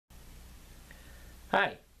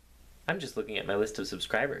Hi, I'm just looking at my list of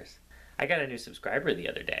subscribers. I got a new subscriber the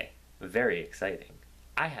other day. Very exciting.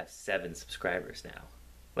 I have 7 subscribers now.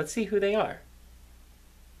 Let's see who they are.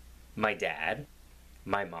 My dad,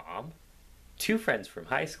 my mom, 2 friends from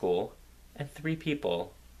high school, and 3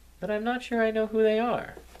 people that I'm not sure I know who they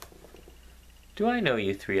are. Do I know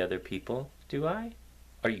you 3 other people? Do I?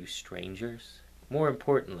 Are you strangers? More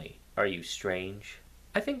importantly, are you strange?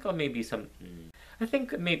 I think I'll maybe some... I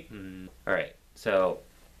think maybe... Alright, so...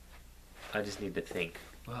 I just need to think.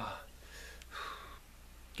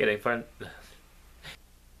 Getting fun.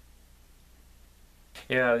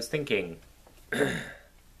 I was thinking...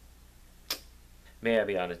 May I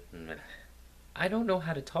be honest? I don't know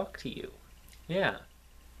how to talk to you. Yeah.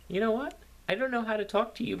 You know what? I don't know how to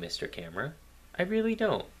talk to you, Mr. Camera. I really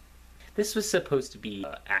don't. This was supposed to be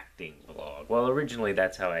an acting vlog. Well, originally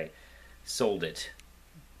that's how I sold it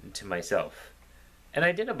to myself. And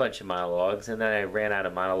I did a bunch of monologues, and then I ran out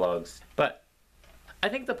of monologues. But I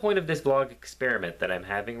think the point of this vlog experiment that I'm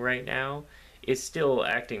having right now is still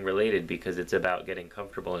acting related because it's about getting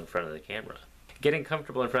comfortable in front of the camera. Getting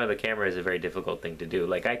comfortable in front of the camera is a very difficult thing to do.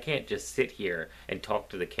 Like, I can't just sit here and talk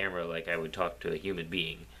to the camera like I would talk to a human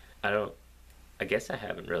being. I guess I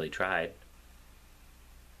haven't really tried.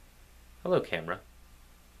 Hello, camera.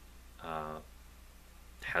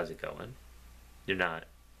 How's it going? You're not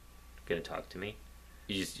gonna talk to me?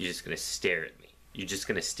 You're just gonna stare at me. You're just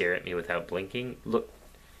gonna stare at me without blinking? Look.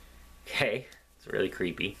 Okay, it's really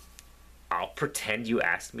creepy. I'll pretend you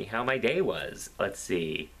asked me how my day was. Let's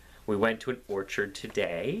see. We went to an orchard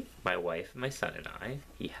today, my wife and my son and I.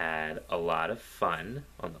 He had a lot of fun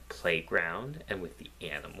on the playground and with the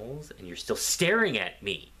animals, and you're still staring at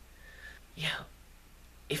me. Yeah.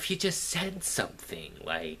 If you just said something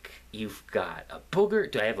like, you've got a booger,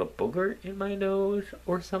 do I have a booger in my nose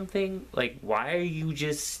or something? Like, why are you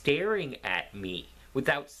just staring at me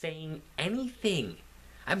without saying anything?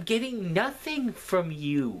 I'm getting nothing from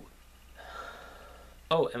you.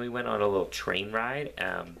 Oh, and we went on a little train ride,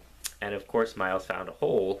 and of course Miles found a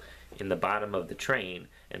hole in the bottom of the train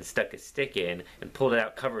and stuck a stick in and pulled it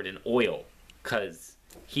out covered in oil, 'cause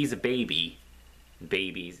he's a baby.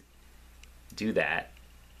 Babies do that.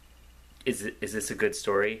 Is this a good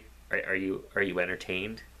story? Are you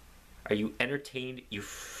entertained? Are you entertained, you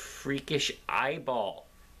freakish eyeball?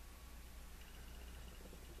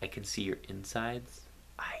 I can see your insides.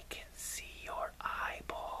 I can see your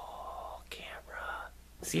eyeball, camera.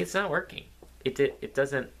 See, it's not working. It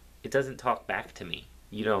doesn't talk back to me.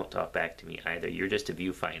 You don't talk back to me either. You're just a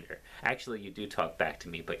viewfinder. Actually, you do talk back to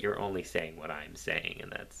me, but you're only saying what I'm saying,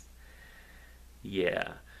 and that's...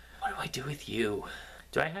 Yeah. What do I do with you?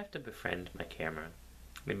 Do I have to befriend my camera?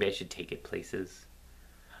 Maybe I should take it places.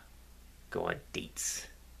 Go on dates.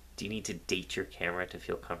 Do you need to date your camera to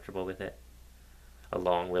feel comfortable with it? A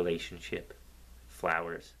long relationship.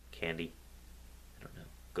 Flowers. Candy. I don't know.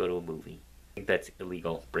 Go to a movie. I think that's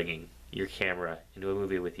illegal, bringing your camera into a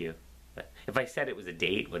movie with you. But if I said it was a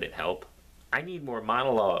date, would it help? I need more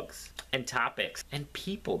monologues and topics and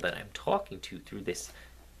people that I'm talking to through this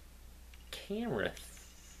camera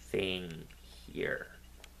thing here.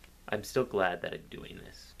 I'm still glad that I'm doing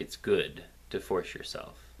this. It's good to force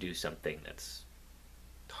yourself to do something that's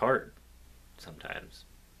hard sometimes.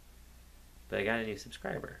 But I got a new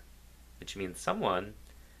subscriber, which means someone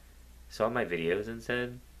saw my videos and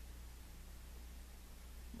said,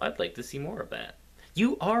 I'd like to see more of that.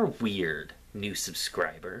 You are weird, new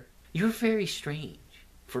subscriber. You're very strange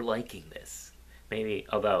for liking this. Maybe,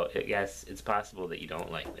 although, yes, it's possible that you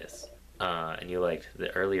don't like this. And you liked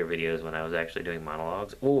the earlier videos when I was actually doing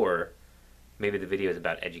monologues, or maybe the videos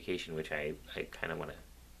about education, which I kind of want to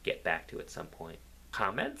get back to at some point.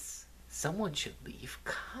 Comments? Someone should leave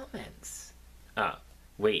comments.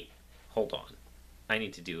 Wait, hold on. I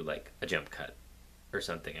need to do like a jump cut or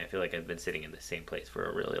something. I feel like I've been sitting in the same place for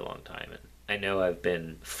a really long time, and I know I've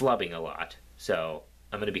been flubbing a lot, so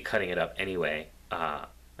I'm going to be cutting it up anyway. And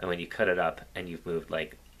when you cut it up and you've moved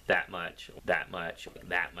like that much,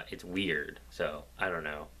 it's weird. So, I don't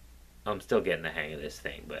know. I'm still getting the hang of this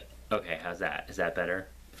thing, but okay, how's that? Is that better?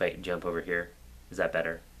 If I jump over here, is that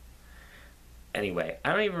better? Anyway, I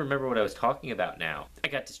don't even remember what I was talking about now. I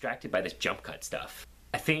got distracted by this jump cut stuff.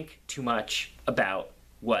 I think too much about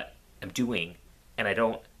what I'm doing, and I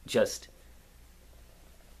don't just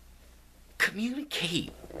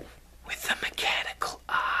communicate with the mechanical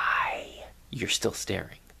eye. You're still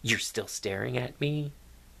staring. You're still staring at me?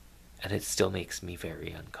 And it still makes me very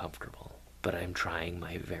uncomfortable. But I'm trying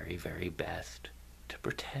my very, very best to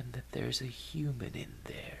pretend that there's a human in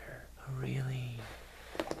there. A really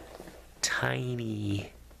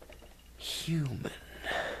tiny human.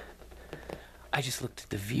 I I just looked at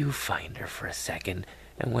the viewfinder for a second,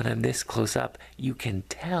 and when I'm this close up, you can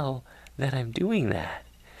tell that I'm doing that.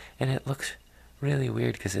 And it looks really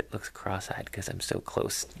weird because it looks cross-eyed because I'm so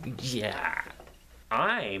close. Yeah.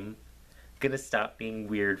 I'm gonna stop being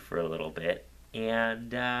weird for a little bit,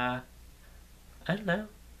 and I don't know,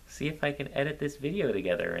 see if I can edit this video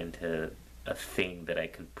together into a thing that I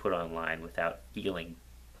can put online without feeling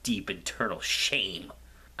deep internal shame.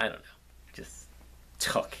 I don't know, just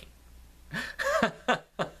talking.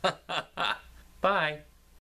 Bye.